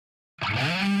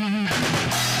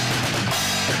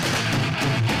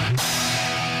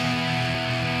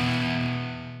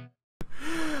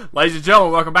Ladies and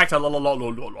gentlemen, welcome back to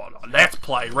Let's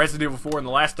Play Resident Evil 4. In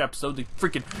the last episode, the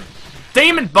freaking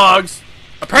demon bugs.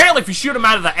 Apparently, if you shoot them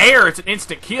out of the air, it's an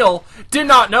instant kill. Did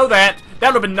not know that. That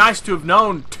would have been nice to have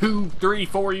known 2, 3,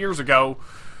 4 years ago.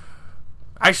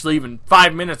 Actually, even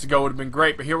 5 minutes ago would have been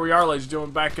great. But here we are, ladies and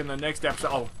gentlemen, back in the next episode.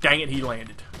 Oh, dang it, he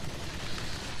landed.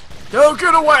 No,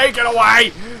 get away, get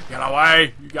away, get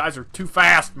away. You guys are too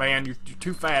fast, man. You're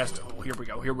too fast. Oh, here we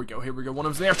go, here we go, here we go. One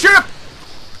of them's there. Shoot him!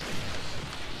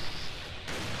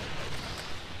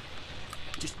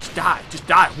 Just die, just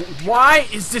die. Why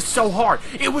is this so hard?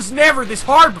 It was never this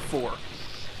hard before.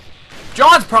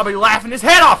 John's probably laughing his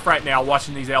head off right now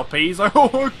watching these LPs. Like,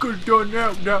 oh, I could have done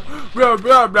that. No, blah,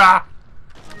 blah, blah.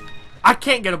 I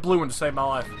can't get a blue one to save my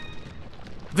life.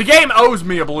 The game owes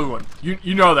me a blue one.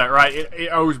 You know that, right? It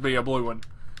owes me a blue one.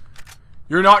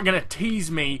 You're not gonna tease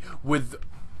me with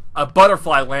a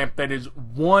butterfly lamp that is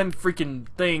one freaking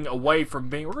thing away from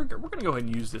being... We're gonna go ahead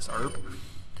and use this herb.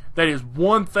 That is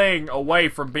one thing away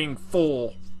from being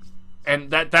full,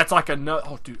 and that's like another.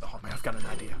 Oh, dude! Oh man, I've got an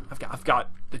idea. I've got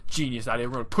the genius idea.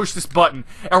 We're gonna push this button,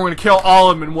 and we're gonna kill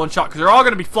all of them in one shot because they're all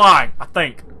gonna be flying. I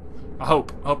think. I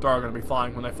hope they're all gonna be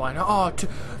flying when they fly. Oh,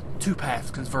 two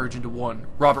paths converge into one.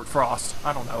 Robert Frost.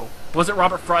 I don't know. Was it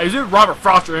Robert Frost? Is it Robert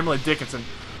Frost or Emily Dickinson?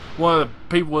 One of the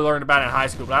people we learned about in high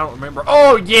school, but I don't remember.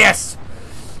 Oh yes!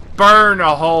 Burn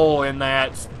a hole in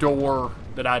that door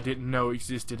that I didn't know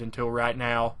existed until right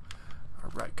now.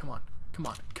 Alright, come on. Come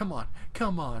on. Come on.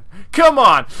 Come on. Come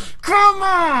on. Come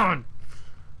on!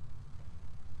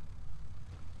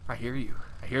 I hear you.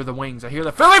 I hear the wings. I hear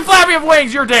the filly flappy of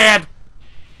wings. You're dead.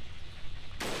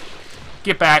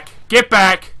 Get back. Get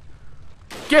back.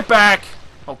 Get back.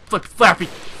 Oh, flippy flappy.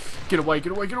 Get away.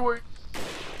 Get away. Get away.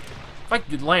 If I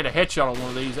could land a headshot on one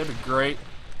of these, that'd be great.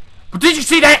 But did you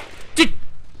see that? Did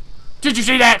you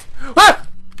see that? Ah!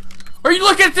 Are you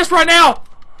looking at this right now?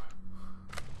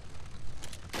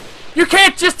 You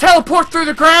can't just teleport through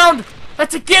the ground!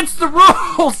 That's against the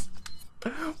rules!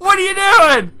 What are you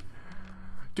doing?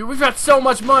 Dude, we've got so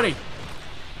much money.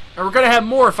 And we're gonna have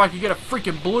more if I could get a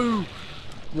freaking blue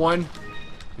one.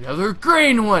 Another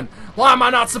green one! Why am I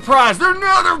not surprised? There's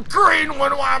another green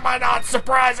one! Why am I not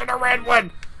surprised at a red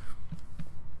one?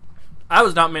 I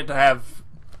was not meant to have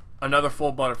another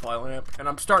full butterfly lamp, and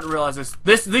I'm starting to realize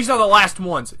these are the last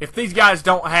ones. If these guys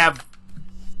don't have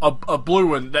a blue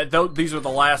one, these are the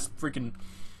last freaking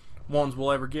ones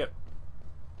we'll ever get.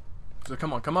 So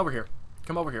come on, come over here.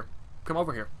 Come over here. Come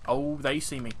over here. Oh, they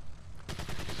see me.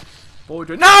 Boy,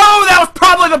 no! That was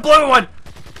probably the blue one!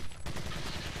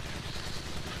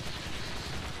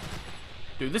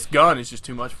 Dude, this gun is just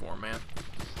too much for him, man.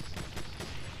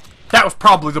 That was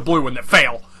probably the blue one that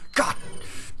failed. God!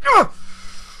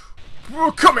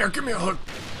 Oh, come here, give me a hug.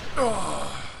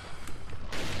 Oh.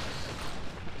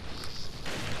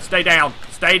 Stay down.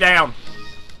 Stay down.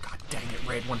 God dang it,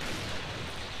 red one.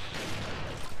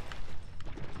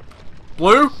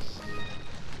 Blue?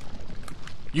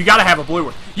 You gotta have a blue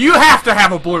one. You have to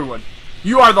have a blue one.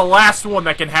 You are the last one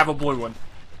that can have a blue one.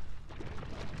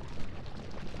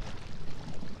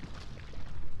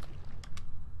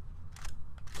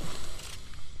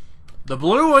 The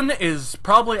blue one is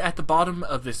probably at the bottom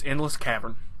of this endless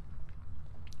cavern.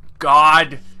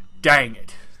 God dang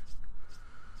it.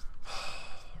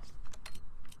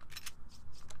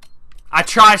 I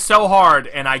try so hard,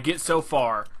 and I get so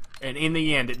far, and in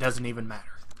the end, it doesn't even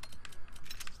matter.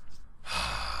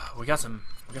 We got some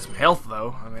health,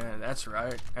 though. I mean, that's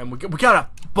right. And we got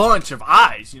a bunch of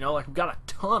eyes, you know? Like, we got a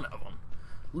ton of them.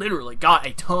 Literally got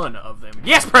a ton of them.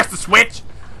 Yes, press the switch!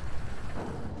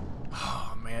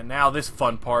 Oh, man, now this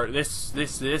fun part. This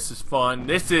is fun.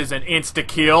 This is an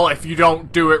insta-kill if you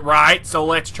don't do it right, so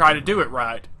let's try to do it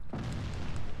right.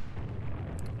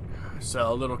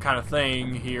 So a little kind of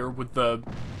thing here with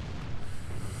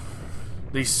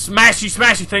these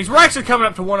smashy things. We're actually coming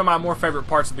up to one of my more favorite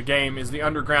parts of the game, is the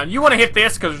underground. You want to hit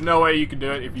this because there's no way you can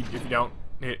do it if you don't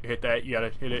hit that. You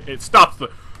gotta hit it. It stops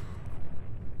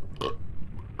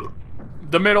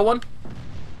the middle one.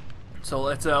 So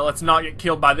let's not get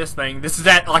killed by this thing. This is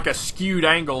at like a skewed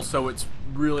angle, so it's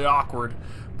really awkward.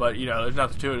 But you know, there's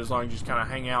nothing to it as long as you just kind of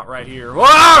hang out right here.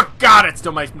 Oh God, it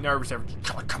still makes me nervous every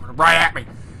time coming right at me.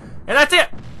 And that's it.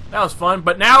 That was fun.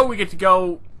 But now we get to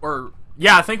go, or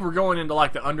yeah, I think we're going into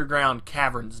like the underground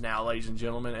caverns now, ladies and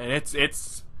gentlemen. And it's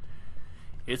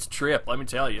a trip. Let me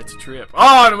tell you, it's a trip.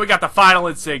 Oh, and we got the final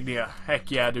insignia. Heck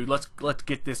yeah, dude. Let's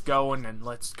get this going and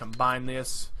let's combine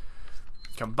this.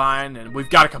 And we've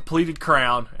got a completed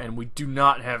crown, and we do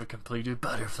not have a completed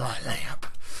butterfly lamp.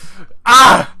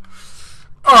 Ah!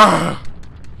 Ugh!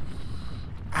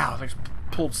 Ow, I just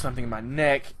pulled something in my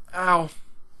neck. Ow.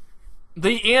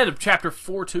 The end of chapter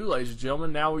 4-2, ladies and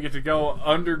gentlemen. Now we get to go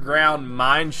underground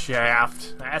mine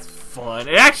shaft. That's fun.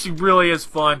 It actually really is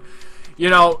fun. You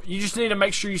know, you just need to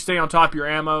make sure you stay on top of your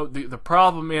ammo. The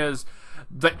problem is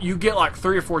that you get like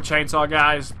 3 or 4 chainsaw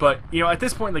guys, but, you know, at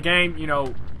this point in the game, you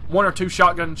know, 1 or 2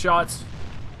 shotgun shots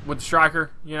with the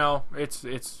striker, you know, it's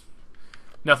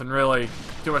nothing really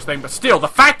too much thing. But still, the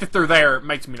fact that they're there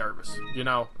makes me nervous, you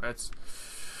know.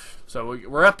 So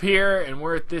we're up here, and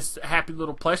we're at this happy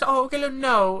little place. Oh, okay,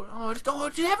 no. Oh,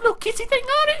 does it have a little kissy thing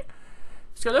on it?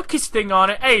 It's got a little kissy thing on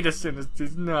it. Hey,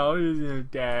 no,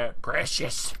 isn't that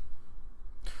precious?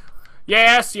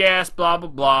 Yes, blah, blah,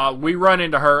 blah. We run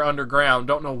into her underground.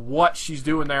 Don't know what she's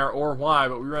doing there or why,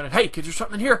 but we run in. Hey, kids, there's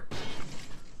something in here.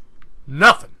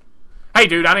 Nothing. Hey,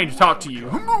 dude, I need to talk to you.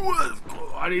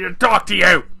 I need to talk to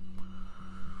you.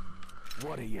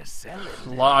 What are you selling? A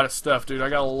lot of stuff, dude. I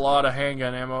got a lot of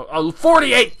handgun ammo. Oh,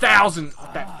 48,000!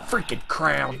 That freaking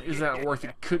crown. Is that worth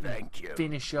it? Couldn't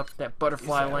finish up that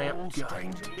butterfly lamp.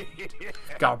 God.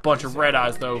 Got a bunch of red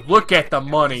eyes, though. Look at the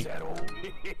money.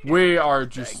 We are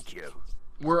just...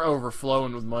 We're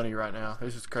overflowing with money right now.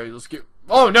 This is crazy. Let's get...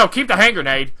 Oh, no! Keep the hand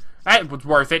grenade. That was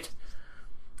worth it.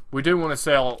 We do want to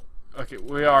sell... Okay,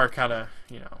 we are kind of,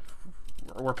 you know...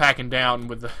 We're packing down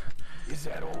with the...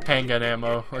 handgun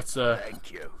ammo. Let's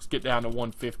get down to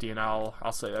 150, and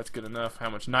I'll say that's good enough. How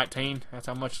much? 19? That's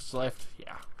how much is left.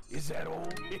 Yeah. Is that all?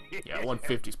 Yeah,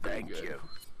 150's pretty good.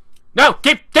 No,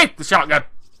 keep the shotgun.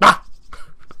 Ah!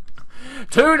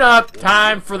 Tune up.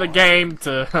 Time for the game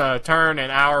to turn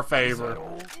in our favor.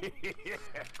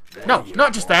 No,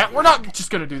 not just that. We're not just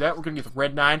gonna do that. We're gonna get the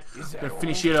red 9. We're gonna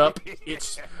finish it up.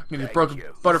 It's gonna be broken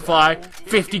butterfly.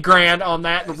 50 grand on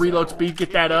that. The reload speed.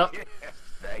 Get that up.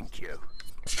 Thank you.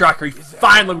 Striker,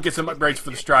 finally we get some upgrades for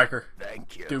the striker.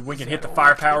 Thank you. Dude, we can hit the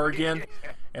firepower again,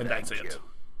 and that's it.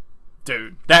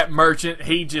 Dude, that merchant,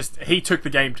 he took the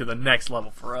game to the next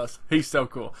level for us. He's so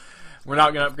cool. We're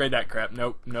not going to upgrade that crap.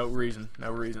 Nope, no reason.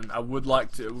 I would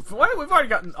like to. Well, we've already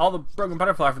gotten all the broken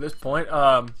butterfly for this point.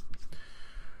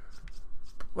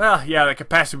 Well, yeah, the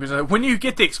capacity. When you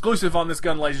get the exclusive on this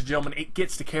gun, ladies and gentlemen, it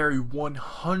gets to carry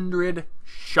 100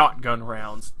 shotgun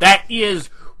rounds. That is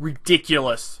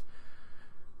ridiculous.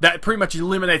 That pretty much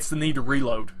eliminates the need to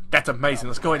reload. That's amazing.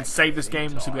 Let's go ahead and save this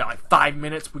game. So we got like 5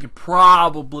 minutes. We could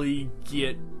probably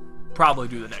do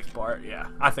the next part. Yeah,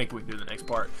 I think we can do the next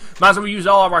part. Might as well use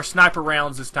all of our sniper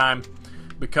rounds this time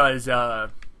because, well,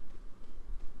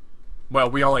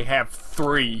 we only have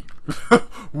 3.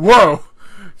 Whoa!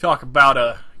 Talk about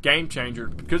a game changer.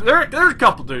 Because there's a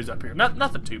couple dudes up here.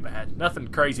 Nothing too bad. Nothing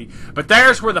crazy. But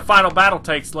there's where the final battle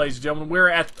takes, ladies and gentlemen.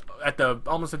 We're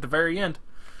almost at the very end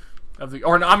of the,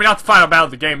 or I mean, not the final battle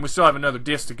of the game. We still have another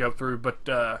disc to go through,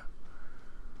 but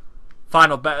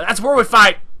final battle. That's where we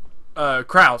fight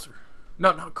Krauser.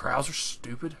 No, not Krauser.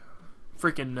 Stupid.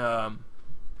 Freaking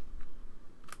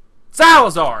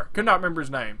Salazar. Could not remember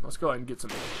his name. Let's go ahead and get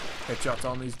some headshots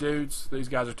on these dudes. These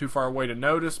guys are too far away to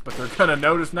notice, but they're gonna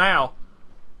notice now.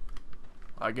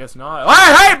 I guess not.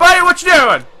 Hey, buddy, what you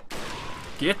doing?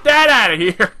 Get that out of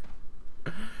here.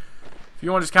 If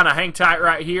you want to just kind of hang tight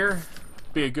right here,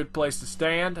 be a good place to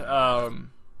stand.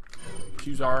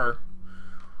 Use our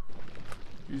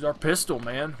pistol,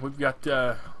 man. We've got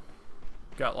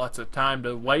lots of time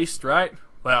to waste, right?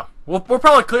 Well, we'll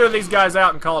probably clear these guys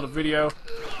out and call it a video.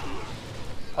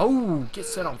 Oh, get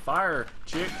set on fire,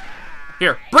 chick.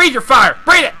 Here, breathe your fire.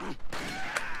 Breathe it.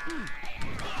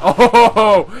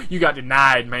 Oh, you got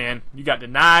denied, man. You got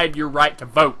denied your right to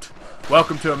vote.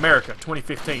 Welcome to America,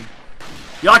 2015.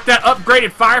 You like that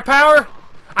upgraded firepower?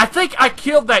 I think I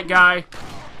killed that guy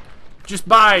just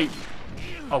by...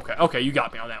 Okay, you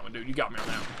got me on that one, dude. You got me on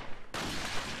that one.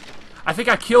 I think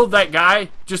I killed that guy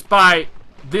just by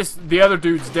the other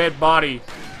dude's dead body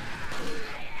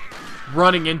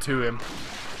running into him.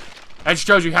 That just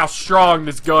shows you how strong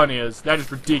this gun is. That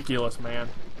is ridiculous, man.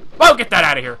 Whoa, get that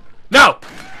out of here. No!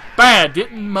 Bad.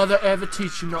 Didn't mother ever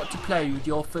teach you not to play with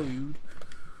your food?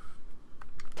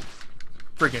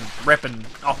 Freaking repping.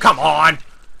 Oh, come on!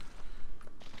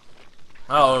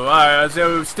 Oh,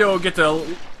 so we still get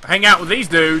to hang out with these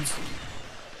dudes.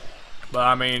 But,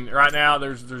 I mean, right now,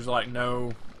 there's like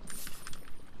no...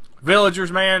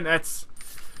 Villagers, man,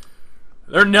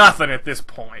 they're nothing at this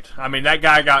point. I mean, that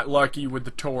guy got lucky with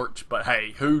the torch, but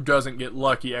hey, who doesn't get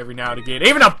lucky every now and again?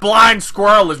 Even a blind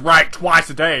squirrel is right twice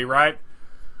a day, right?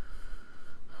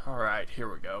 Alright,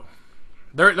 here we go.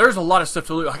 There's a lot of stuff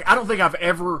to loot. Like, I don't think I've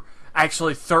ever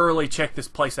actually thoroughly checked this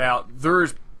place out.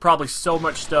 There's probably so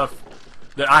much stuff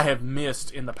that I have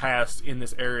missed in the past in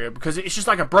this area, because it's just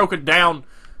like a broken down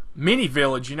mini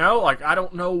village, you know? Like, I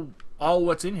don't know all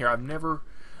what's in here. I've never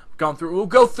gone through. We'll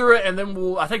go through it, and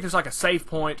then I think there's like a save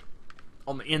point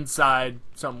on the inside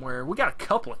somewhere. We got a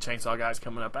couple of chainsaw guys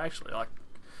coming up, actually. Like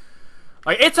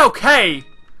it's okay,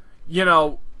 you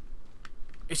know.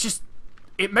 It's just,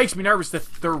 it makes me nervous that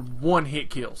they're one-hit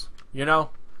kills, you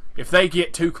know? If they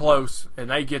get too close and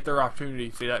they get their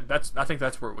opportunity, see, I think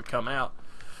that's where it would come out.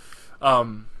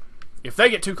 If they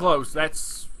get too close,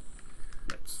 that's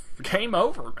game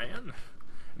over, man.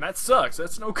 And that sucks.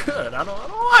 That's no good. I don't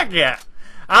like that.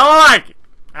 I don't like it.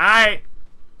 Alright.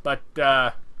 But,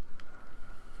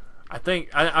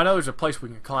 I know there's a place we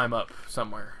can climb up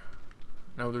somewhere.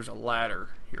 I know there's a ladder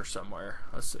here somewhere.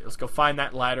 Let's see. Let's go find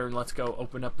that ladder and let's go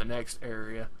open up the next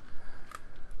area.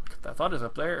 I thought it was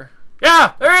up there.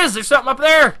 Yeah, there is. There's something up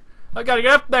there. I gotta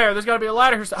get up there. There's gotta be a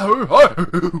ladder here.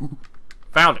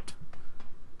 Found it.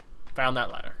 Found that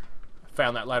ladder.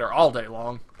 Found that ladder all day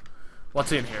long.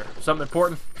 What's in here? Something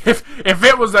important? If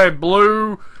it was a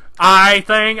blue eye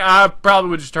thing, I probably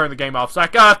would just turn the game off. It's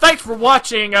like, thanks for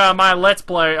watching my Let's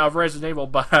Play of Resident Evil,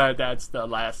 but that's the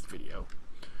last video.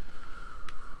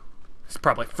 There's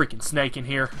probably a freaking snake in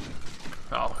here.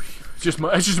 Oh, it's just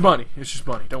money. It's just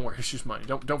money. Don't worry, it's just money.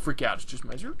 Don't freak out. It's just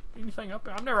money. Is there anything up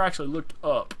there? I've never actually looked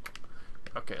up.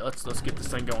 Okay, let's get this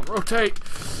thing going. Rotate.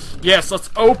 Yes, let's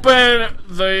open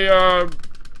the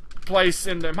place.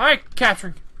 And am I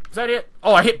capturing? Is that it?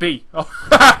 Oh, I hit B. Oh,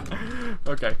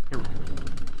 okay. Here we go.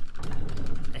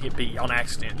 I hit B on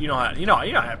accident. You know how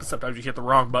it happens. Sometimes you hit the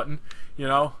wrong button. You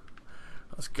know.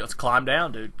 Let's climb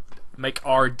down, dude. Make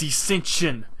our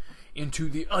descension into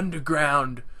the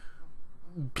underground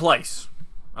place.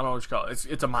 I don't know what you call it.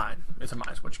 It's a mine. It's a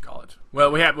mine is what you call it.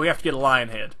 Well, we have to get a lion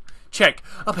head. Check.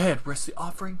 Up ahead, rests the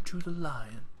offering to the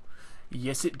lion.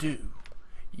 Yes, it do.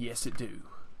 Yes, it do.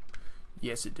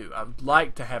 Yes, it do. I would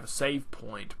like to have a save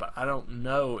point, but I don't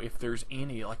know if there's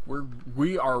any. Like,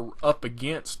 we are up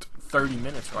against 30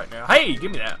 minutes right now. Hey,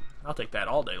 give me that. I'll take that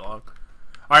all day long.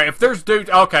 Alright, if there's dudes...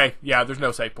 Okay, yeah, there's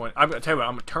no save point. I'm going to tell you what,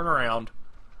 I'm going to turn around.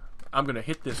 I'm going to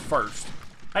hit this first.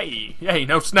 Hey,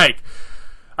 no snake.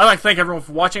 I'd like to thank everyone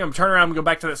for watching. I'm going to turn around and go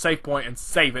back to that save point and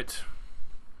save it.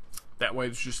 That way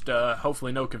there's just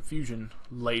hopefully no confusion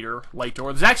later.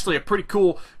 There's actually a pretty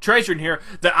cool treasure in here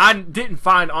that I didn't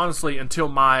find, honestly, until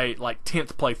my, like,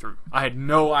 10th playthrough. I had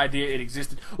no idea it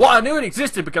existed. Well, I knew it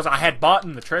existed because I had bought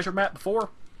the treasure map before.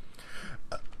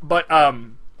 But,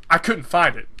 I couldn't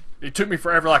find it. It took me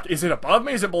forever, like, is it above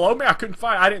me? Is it below me? I couldn't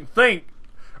find it. I didn't think,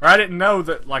 or I didn't know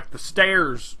that, like, the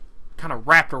stairs kind of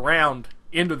wrapped around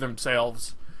into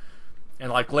themselves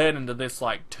and, like, led into this,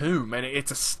 like, tomb. And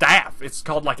it's a staff. It's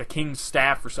called, like, a king's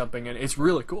staff or something. And it's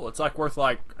really cool. It's, like, worth,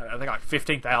 like, I think, like,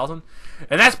 15,000.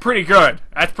 And that's pretty good.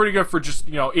 That's pretty good for just,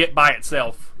 you know, it by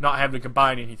itself. Not having to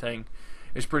combine anything.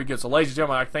 It's pretty good. So, ladies and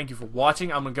gentlemen, I thank you for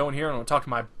watching. I'm going to go in here and I'm going to talk to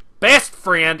my best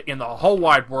friend in the whole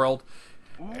wide world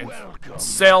and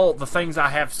sell the things I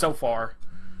have so far.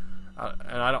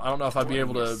 And I don't know if I'd be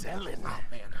able to... Oh,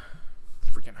 man.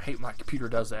 Freaking hate my computer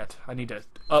does that. I need to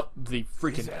up the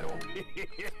freaking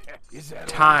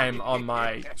time on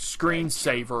my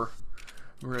screensaver.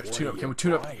 We're gonna tune up. Can we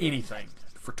tune up anything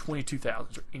for 22,000?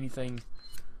 Is there anything?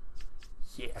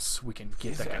 Yes, we can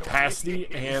get the capacity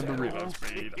and the reload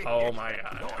speed. Oh my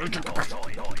god.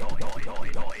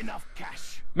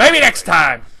 Maybe next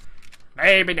time.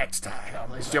 Maybe next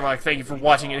time. Ladies and gentlemen, thank you for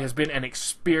watching. It has been an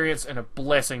experience and a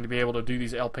blessing to be able to do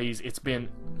these LPs. It's been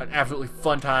an absolutely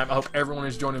fun time. I hope everyone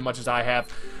has joined as much as I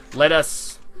have. Let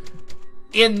us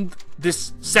end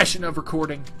this session of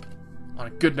recording on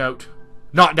a good note.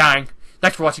 Not dying.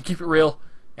 Thanks for watching. Keep it real.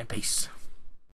 And peace.